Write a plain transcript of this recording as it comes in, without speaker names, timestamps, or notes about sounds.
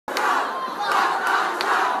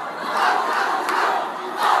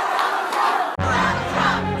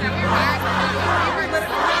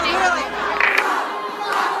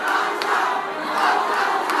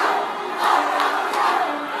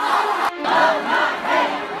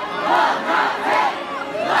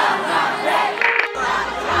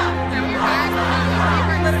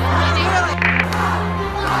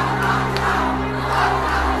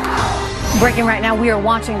Breaking right now, we are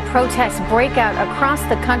watching protests break out across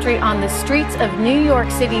the country on the streets of New York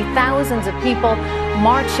City. Thousands of people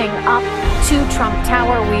marching up to Trump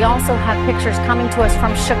Tower. We also have pictures coming to us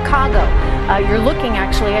from Chicago. You're looking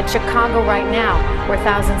actually at Chicago right now, where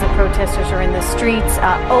thousands of protesters are in the streets.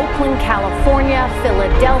 Oakland, California,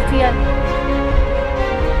 Philadelphia.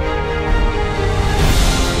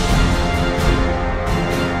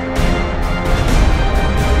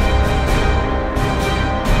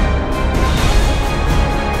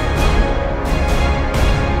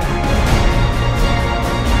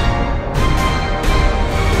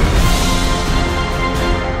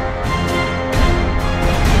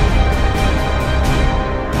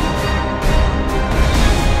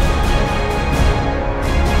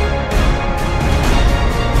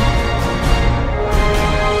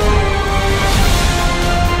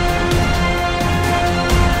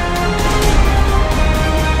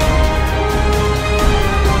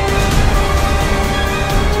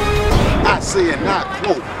 Say and not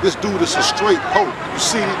quote, this dude is a straight pope. You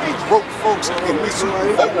see these broke folks and these super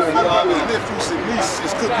folk, nephews and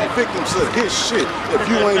nieces could be victims of his shit. If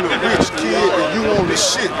you ain't a rich kid and you on the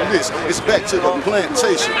shit list, it's back to the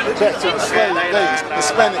plantation, back to the slave days.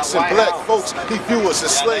 Hispanics and black folks, he view us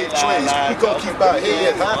as slave trains. We gon' keep our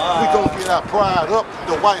head high, we gon' get our pride up.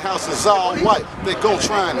 The White House is all white, they gon'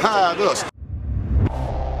 try and hide us.